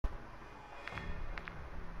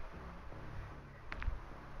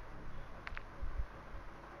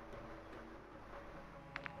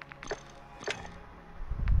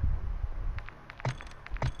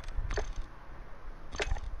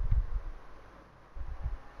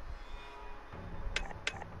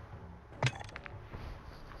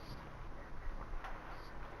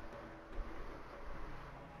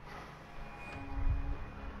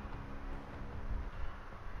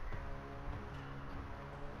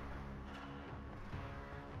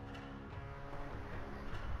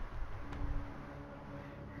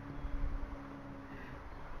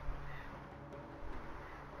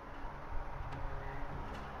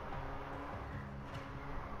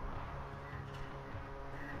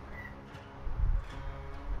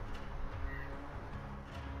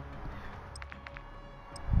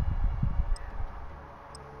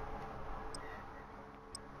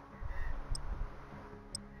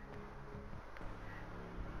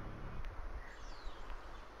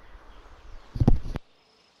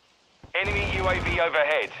UAV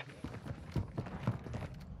overhead.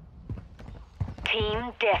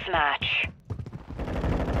 Team deathmatch.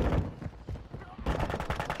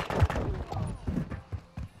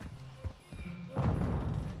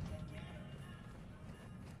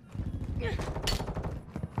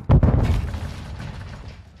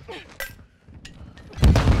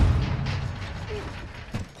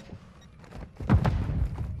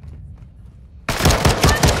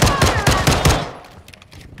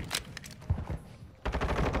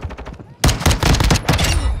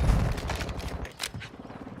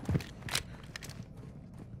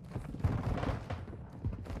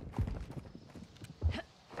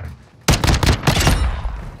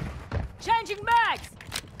 Changing mags!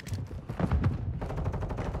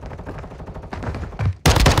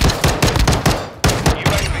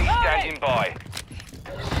 UAV standing by.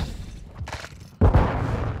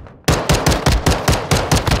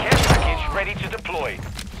 Care package ready to deploy.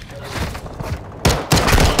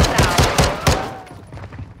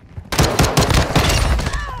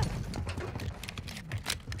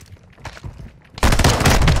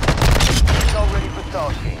 Missile ready for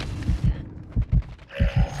tasking.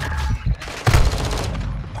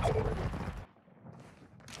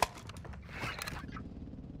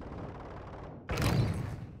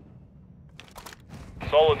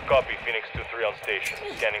 Solid copy, Phoenix 2-3 on station.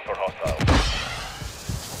 Scanning for hostiles.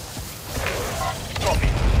 Copy.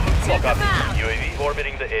 Take them Copy. out. UAV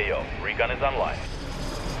orbiting the AO. Recon is online.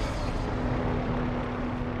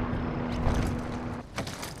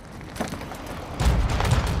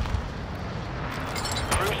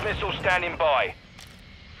 Cruise missile standing by.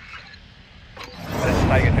 That's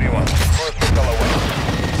Tiger 3-1. First recall away.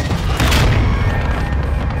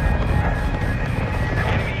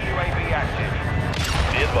 Enemy UAV active.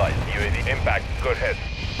 Be advised, UAV impact. Good hit.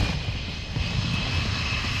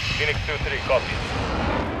 Phoenix 2-3, copy.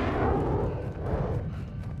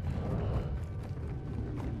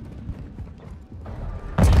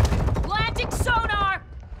 Planting sonar!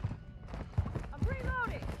 I'm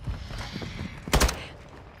reloading!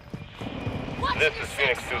 What This is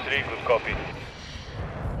Phoenix 2-3, good copy.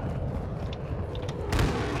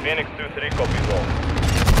 Phoenix 2-3, copy all.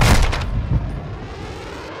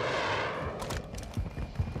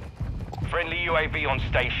 Friendly UAV on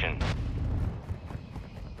station.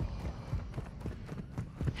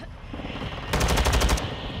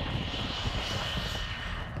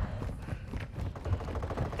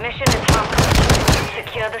 Mission is accomplished.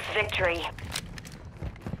 Secure this victory.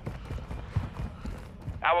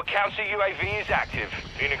 Our counter UAV is active.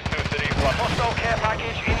 Phoenix 2-3, plus. Hostile care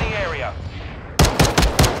package in the area.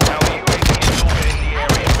 Our UAV is orbiting the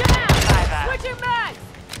area. down! Switching mags!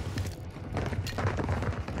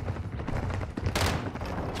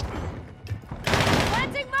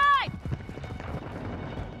 Planting mine!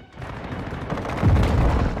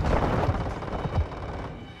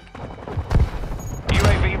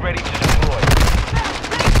 UAV ready to deploy.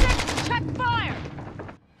 Basic, check fire!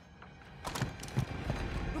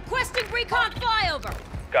 Requesting recon flyover!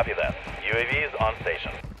 Copy that. UAV is on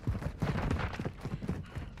station.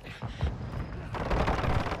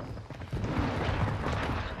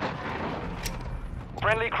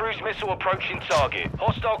 Friendly cruise missile approaching target.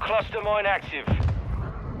 Hostile cluster mine active.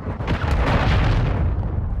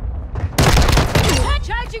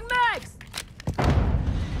 Changing mags!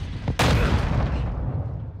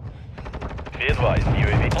 Be advised,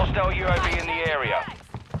 UAV. Hostile UAV in the area.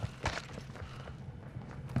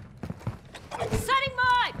 Setting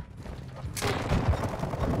mine!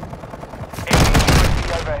 Enemy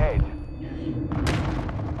UAV overhead.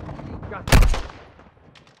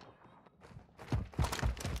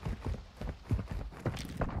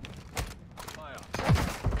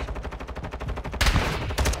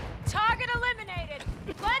 Target eliminated!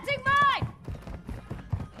 Planting mine!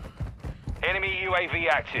 Enemy UAV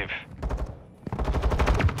active.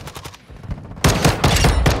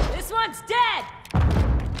 This one's dead!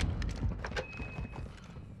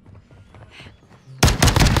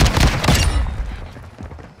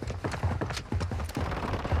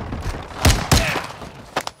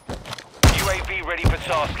 UAV ready for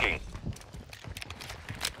tasking.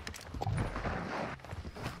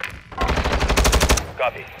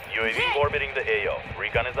 Copy. UAV orbiting the AO.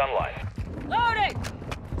 Recon is online. Loading!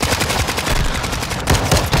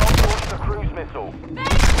 Hostile launch the cruise missile. Very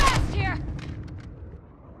fast here!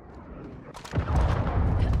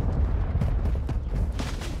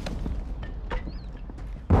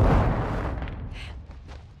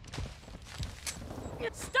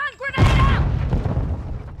 Stun grenade out!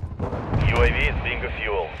 UAV is being a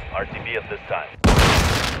fuel. RTB at this time.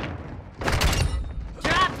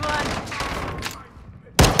 Dropped one!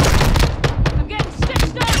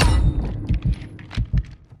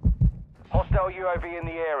 UAV in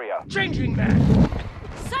the area. Changing back.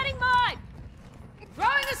 Setting mine!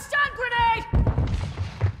 Throwing a stun grenade!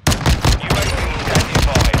 UAV standing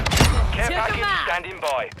by. Care Took 'em package out. standing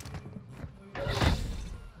by.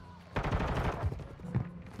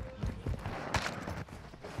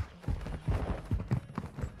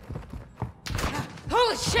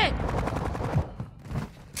 Holy shit!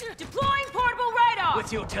 Deploying portable radar!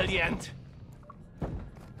 With you till the end.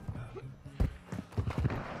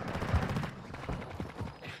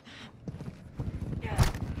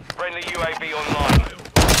 Friendly UAV online.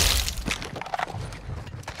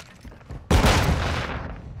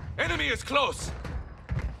 Enemy is close.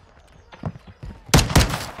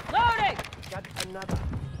 Loading! Got another.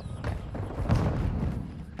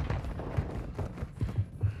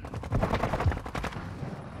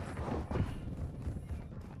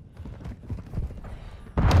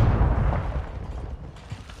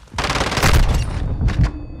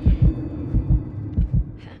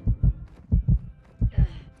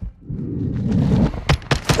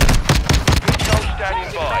 Missile standing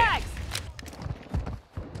Changing by. bags!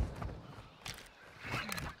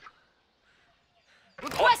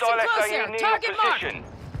 Requesting Hostile close SAE air! near Target your marked! position.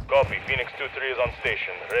 Copy. Phoenix 2-3 is on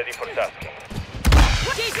station. Ready for tasking.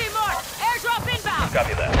 TC marked! Airdrop inbound!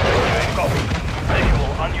 Copy that. UAV copy.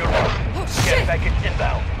 Visual on your mark. Oh Care shit! package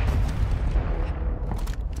inbound.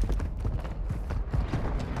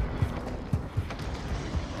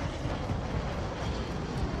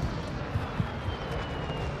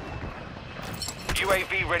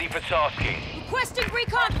 UAV ready for tasking. Requesting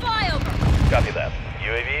recon flyover! Copy that.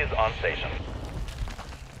 UAV is on station.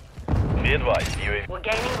 Be advised, UAV. We're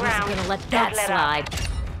gaining ground. Gonna let Don't that let slide.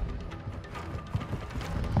 up.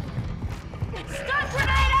 Stun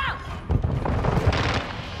grenade out!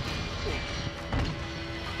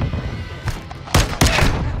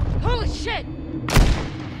 Holy shit!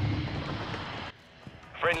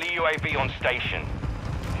 Friendly UAV on station.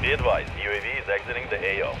 Be advised, UAV is exiting the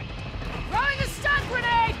AO. Throwing a stun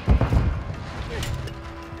grenade!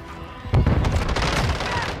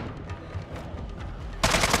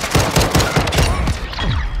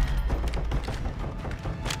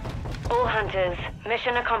 All hunters,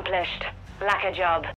 mission accomplished. Lack a job.